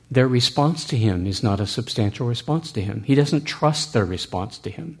 Their response to him is not a substantial response to him. He doesn't trust their response to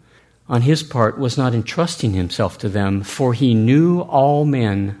him. On his part, was not entrusting himself to them, for he knew all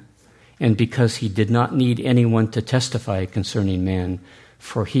men, and because he did not need anyone to testify concerning man,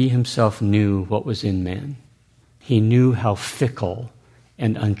 for he himself knew what was in man. He knew how fickle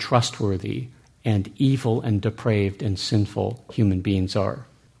and untrustworthy and evil and depraved and sinful human beings are.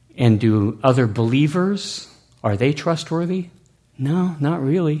 And do other believers, are they trustworthy? No, not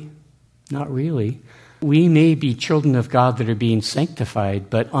really. Not really. We may be children of God that are being sanctified,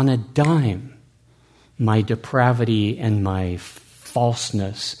 but on a dime, my depravity and my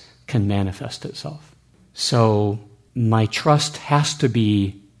falseness can manifest itself. So my trust has to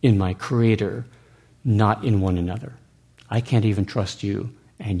be in my Creator, not in one another. I can't even trust you,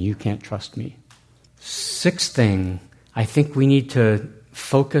 and you can't trust me. Sixth thing, I think we need to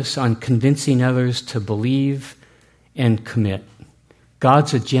focus on convincing others to believe and commit.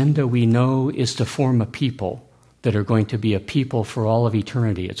 God's agenda, we know, is to form a people that are going to be a people for all of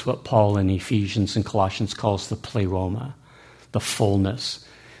eternity. It's what Paul in Ephesians and Colossians calls the pleroma, the fullness.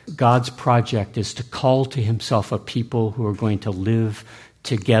 God's project is to call to himself a people who are going to live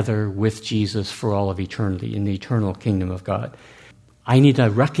together with Jesus for all of eternity in the eternal kingdom of God. I need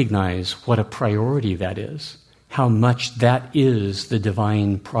to recognize what a priority that is, how much that is the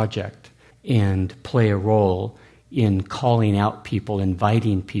divine project, and play a role in calling out people,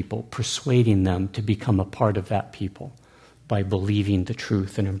 inviting people, persuading them to become a part of that people. by believing the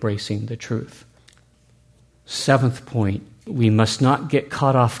truth and embracing the truth. 7th point, we must not get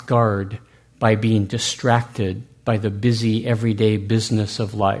caught off guard by being distracted by the busy everyday business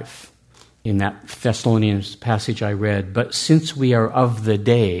of life. In that Thessalonians passage I read, but since we are of the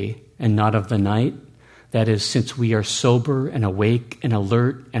day and not of the night, that is, since we are sober and awake and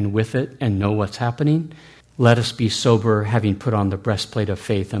alert and with it and know what's happening, let us be sober, having put on the breastplate of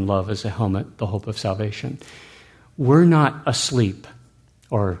faith and love as a helmet, the hope of salvation. We're not asleep,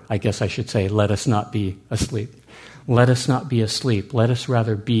 or I guess I should say, let us not be asleep. Let us not be asleep. Let us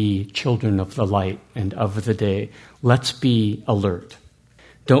rather be children of the light and of the day. Let's be alert.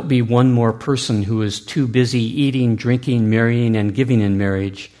 Don't be one more person who is too busy eating, drinking, marrying, and giving in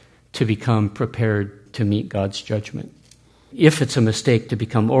marriage to become prepared to meet God's judgment. If it's a mistake to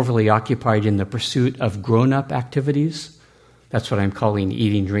become overly occupied in the pursuit of grown-up activities, that's what I'm calling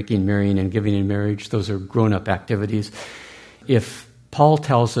eating, drinking, marrying, and giving in marriage. Those are grown-up activities. If Paul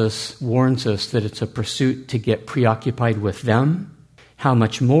warns us that it's a pursuit to get preoccupied with them, how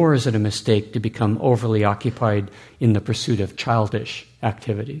much more is it a mistake to become overly occupied in the pursuit of childish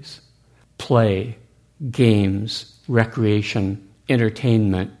activities? Play, games, recreation,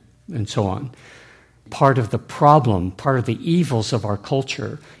 entertainment, and so on. Part of the problem, part of the evils of our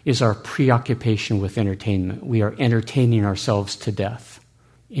culture is our preoccupation with entertainment. We are entertaining ourselves to death.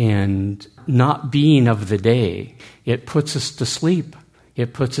 And not being of the day, it puts us to sleep.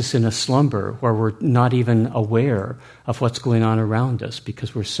 It puts us in a slumber where we're not even aware of what's going on around us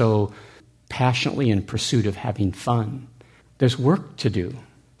because we're so passionately in pursuit of having fun. There's work to do.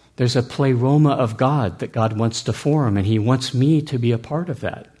 There's a pleroma of God that God wants to form, and He wants me to be a part of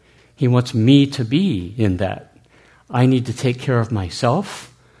that. He wants me to be in that. I need to take care of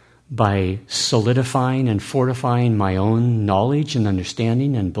myself by solidifying and fortifying my own knowledge and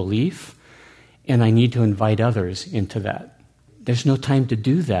understanding and belief, and I need to invite others into that. There's no time to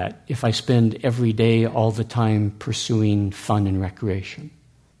do that if I spend every day, all the time, pursuing fun and recreation.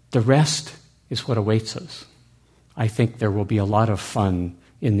 The rest is what awaits us. I think there will be a lot of fun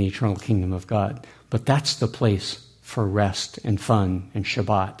in the eternal kingdom of God, but that's the place for rest and fun and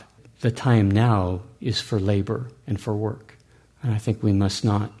Shabbat. The time now is for labor and for work, and I think we must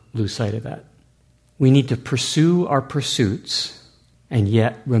not lose sight of that. We need to pursue our pursuits and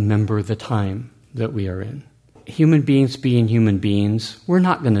yet remember the time that we are in. Human beings being human beings, we're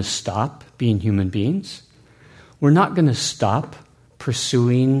not going to stop being human beings. We're not going to stop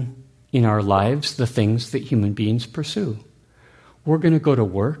pursuing in our lives the things that human beings pursue. We're going to go to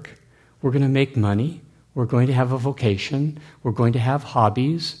work. We're going to make money. We're going to have a vocation. We're going to have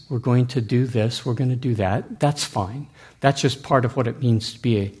hobbies. We're going to do this. We're going to do that. That's fine. That's just part of what it means to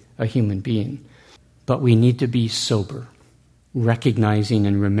be a human being. But we need to be sober, recognizing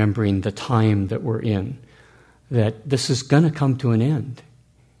and remembering the time that we're in, that this is going to come to an end,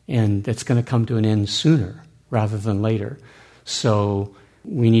 and it's going to come to an end sooner rather than later. So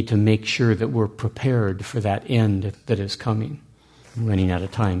we need to make sure that we're prepared for that end that is coming. I'm running out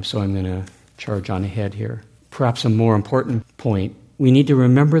of time, so I'm going to charge on ahead here. Perhaps a more important point, we need to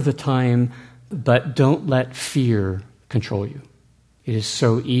remember the time, but don't let fear control you. It is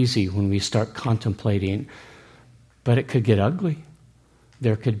so easy when we start contemplating, but it could get ugly.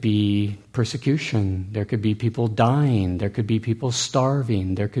 There could be persecution. There could be people dying. There could be people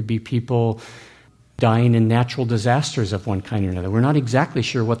starving. There could be people dying in natural disasters of one kind or another. We're not exactly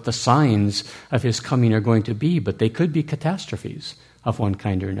sure what the signs of His coming are going to be, but they could be catastrophes of one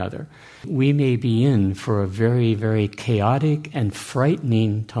kind or another. We may be in for a very, very chaotic and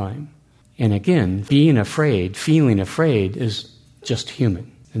frightening time. And again, being afraid, feeling afraid is just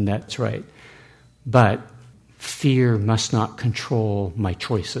human, and that's right. But fear must not control my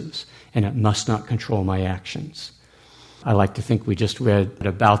choices, and it must not control my actions. I like to think we just read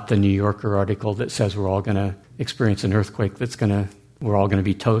about the New Yorker article that says we're all going to experience an earthquake we're all going to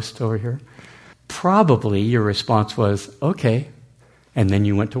be toast over here. Probably your response was, okay, and then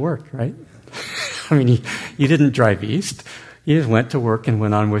you went to work, right? I mean, you didn't drive east. You just went to work and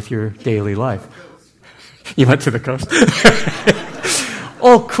went on with your daily life. You went to the coast.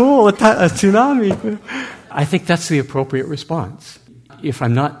 Oh, cool, a tsunami. I think that's the appropriate response. If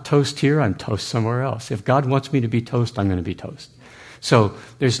I'm not toast here, I'm toast somewhere else. If God wants me to be toast, I'm going to be toast. So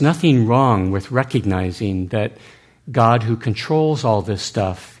there's nothing wrong with recognizing that God, who controls all this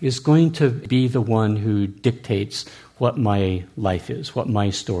stuff, is going to be the one who dictates what my life is, what my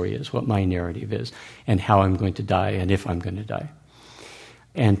story is, what my narrative is, and how I'm going to die and if I'm going to die.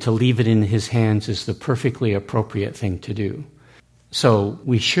 And to leave it in His hands is the perfectly appropriate thing to do. So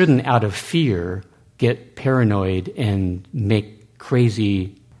we shouldn't, out of fear, get paranoid and make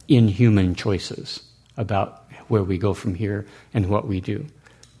crazy, inhuman choices about where we go from here and what we do.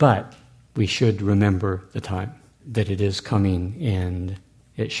 But we should remember the time, that it is coming, and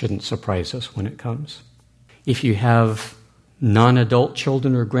it shouldn't surprise us when it comes. If you have non-adult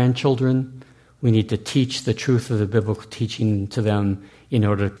children or grandchildren, we need to teach the truth of the biblical teaching to them in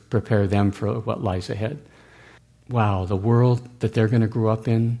order to prepare them for what lies ahead. Wow, the world that they're going to grow up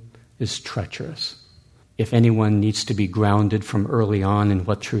in is treacherous. If anyone needs to be grounded from early on in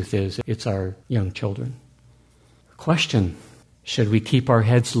what truth is, it's our young children. Question: should we keep our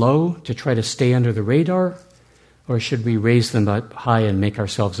heads low to try to stay under the radar, or should we raise them up high and make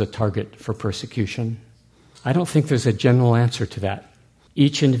ourselves a target for persecution? I don't think there's a general answer to that.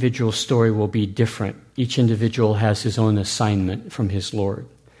 Each individual story will be different. Each individual has his own assignment from his Lord.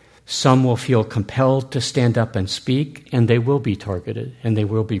 Some will feel compelled to stand up and speak, and they will be targeted, and they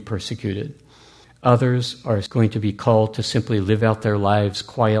will be persecuted. Others are going to be called to simply live out their lives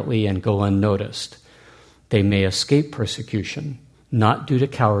quietly and go unnoticed. They may escape persecution, not due to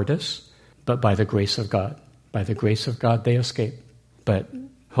cowardice, but by the grace of God. By the grace of God they escape, but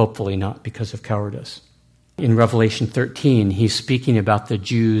hopefully not because of cowardice. In Revelation 13, he's speaking about the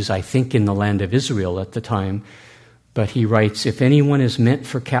Jews, I think, in the land of Israel at the time, but he writes, "If anyone is meant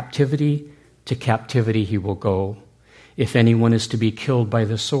for captivity, to captivity he will go. If anyone is to be killed by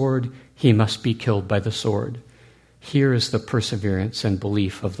the sword, he must be killed by the sword. Here is the perseverance and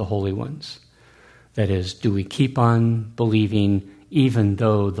belief of the holy ones." That is, do we keep on believing even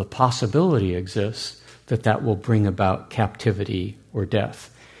though the possibility exists that that will bring about captivity or death?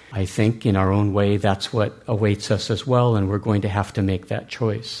 I think in our own way that's what awaits us as well, and we're going to have to make that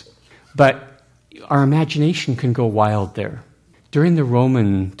choice. But our imagination can go wild there. During the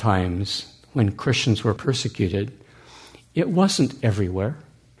Roman times, when Christians were persecuted, it wasn't everywhere.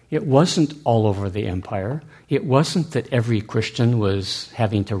 It wasn't all over the empire. It wasn't that every Christian was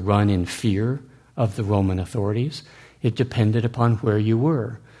having to run in fear of the Roman authorities. It depended upon where you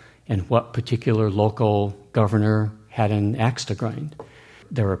were and what particular local governor had an axe to grind.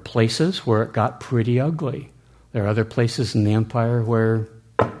 There are places where it got pretty ugly. There are other places in the empire where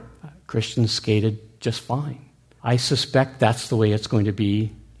Christians skated just fine. I suspect that's the way it's going to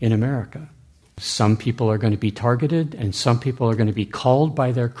be in America. Some people are going to be targeted, and some people are going to be called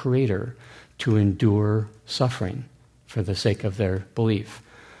by their Creator to endure suffering for the sake of their belief.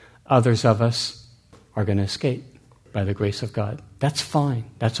 Others of us are going to escape by the grace of God. That's fine.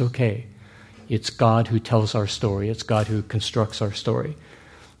 That's okay. It's God who tells our story. It's God who constructs our story.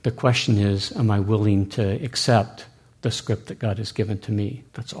 The question is, am I willing to accept the script that God has given to me?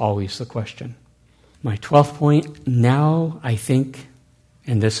 That's always the question. My 12th point, now I think,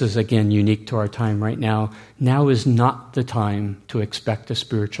 and this is again unique to our time right now is not the time to expect a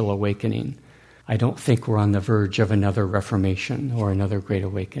spiritual awakening. I don't think we're on the verge of another Reformation or another Great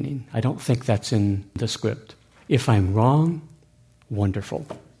Awakening. I don't think that's in the script. If I'm wrong, wonderful.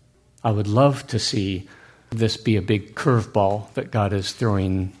 I would love to see this be a big curveball that God is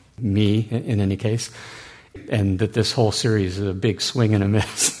throwing me, in any case, and that this whole series is a big swing and a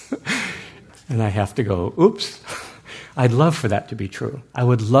miss. And I have to go, oops. I'd love for that to be true. I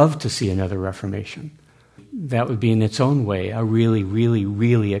would love to see another Reformation. That would be in its own way a really, really,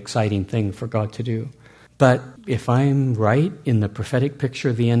 really exciting thing for God to do. But if I'm right in the prophetic picture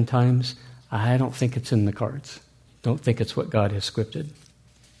of the end times, I don't think it's in the cards. Don't think it's what God has scripted.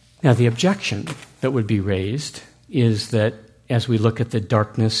 Now, the objection that would be raised is that as we look at the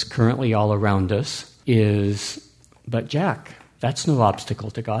darkness currently all around us but Jack, that's no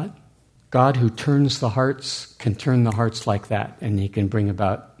obstacle to God. God who turns the hearts can turn the hearts like that, and he can bring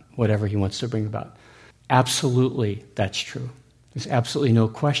about whatever he wants to bring about. Absolutely, that's true. There's absolutely no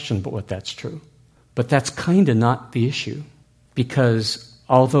question but what that's true. But that's kind of not the issue, because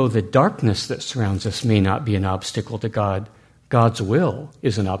although the darkness that surrounds us may not be an obstacle to God, God's will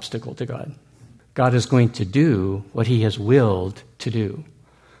is an obstacle to God. God is going to do what he has willed to do.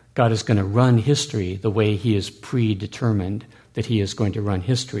 God is going to run history the way he is predetermined that he is going to run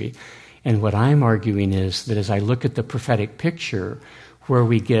history. And what I'm arguing is that as I look at the prophetic picture, where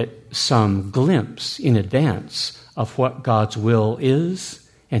we get some glimpse in advance of what God's will is,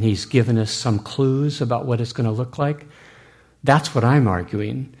 and he's given us some clues about what it's going to look like, that's what I'm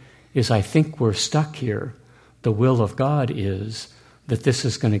arguing, is I think we're stuck here. The will of God is that this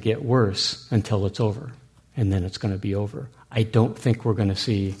is going to get worse until it's over, and then it's going to be over. I don't think we're going to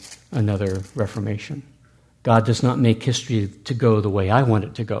see another Reformation. God does not make history to go the way I want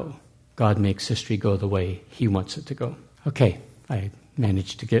it to go. God makes history go the way he wants it to go. Okay, I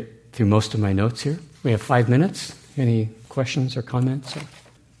managed to get through most of my notes here. We have 5 minutes. Any questions or comments?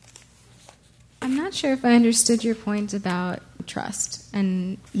 I'm not sure if I understood your point about trust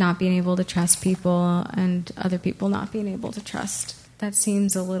and not being able to trust people and other people not being able to trust. That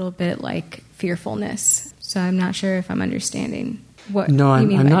seems a little bit like fearfulness. So I'm not sure if I'm understanding what you mean I'm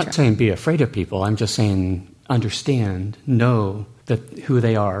by not trust. saying be afraid of people. I'm just saying understand, know that who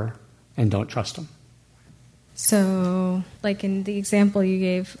they are, and don't trust them. So, like in the example you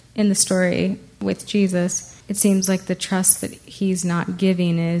gave in the story with Jesus, it seems like the trust that he's not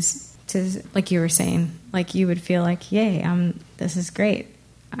giving is to, like you were saying, like you would feel like, yay, this is great.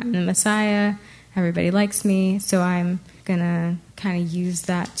 I'm the Messiah. Everybody likes me. So I'm going to kind of use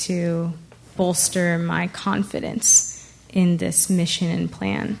that to bolster my confidence in this mission and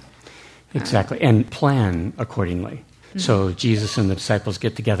plan. Exactly, and plan accordingly. Mm-hmm. So Jesus and the disciples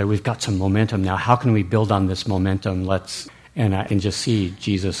get together. We've got some momentum now. How can we build on this momentum? And I can just see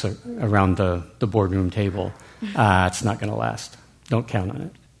Jesus around the boardroom table. It's not going to last. Don't count on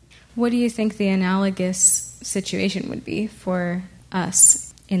it. What do you think the analogous situation would be for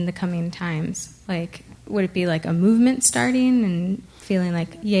us in the coming times? Like, would it be like a movement starting and feeling like,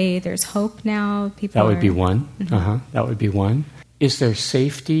 yay, there's hope now? That would be one. Mm-hmm. That would be one. Is there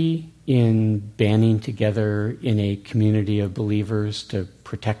safety in banding together in a community of believers to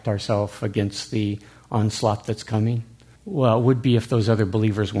protect ourselves against the onslaught that's coming? Well, it would be if those other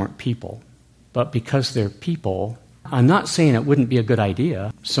believers weren't people. But because they're people, I'm not saying it wouldn't be a good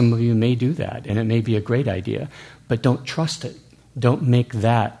idea. Some of you may do that, and it may be a great idea. But don't trust it. Don't make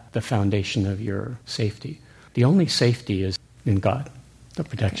that the foundation of your safety. The only safety is in God, the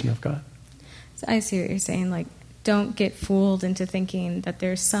protection of God. So I see what you're saying. Like, don't get fooled into thinking that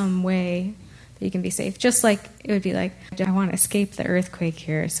there's some way that you can be safe. Just like it would be like, I want to escape the earthquake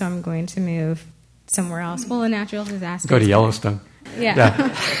here, so I'm going to move somewhere else. Well, a natural disaster. Go to Yellowstone.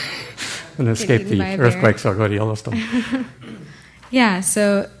 Yeah. And escape the earthquake, so I'll go to Yellowstone. Yeah,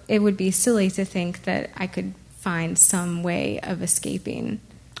 so it would be silly to think that I could find some way of escaping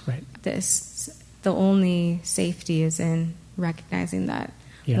this. The only safety is in recognizing that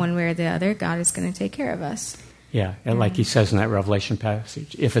one way or the other, God is going to take care of us. Yeah, and like he says in that Revelation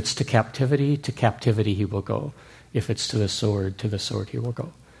passage, if it's to captivity he will go. If it's to the sword he will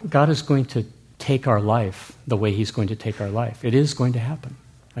go. God is going to take our life the way he's going to take our life. It is going to happen.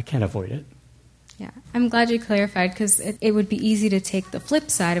 I can't avoid it. Yeah, I'm glad you clarified, because it would be easy to take the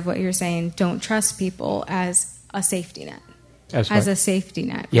flip side of what you're saying, don't trust people, as a safety net. As a safety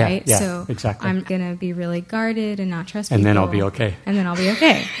net, right? Yeah, so exactly. I'm going to be really guarded and not trust people. And then I'll be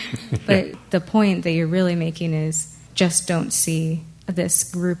okay. But the point that you're really making is just don't see this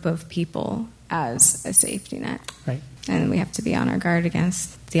group of people as a safety net. Right. And we have to be on our guard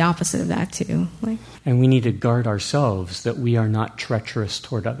against the opposite of that too. And we need to guard ourselves that we are not treacherous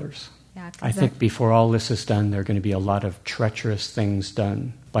toward others. Yeah, I think before all this is done, there are going to be a lot of treacherous things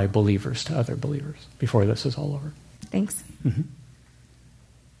done by believers to other believers before this is all over. Thanks. Mm-hmm.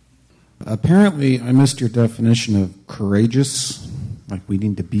 Apparently, I missed your definition of courageous. Like, we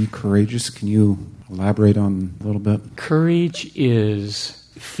need to be courageous. Can you elaborate on a little bit? Courage is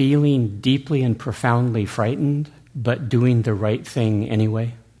feeling deeply and profoundly frightened, but doing the right thing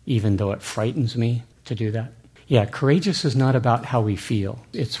anyway, even though it frightens me to do that. Yeah, courageous is not about how we feel.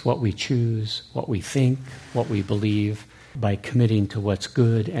 It's what we choose, what we think, what we believe, by committing to what's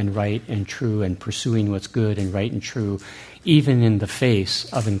good and right and true and pursuing what's good and right and true, even in the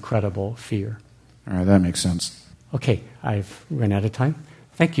face of incredible fear. All right, that makes sense. Okay, I've run out of time.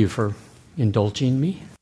 Thank you for indulging me.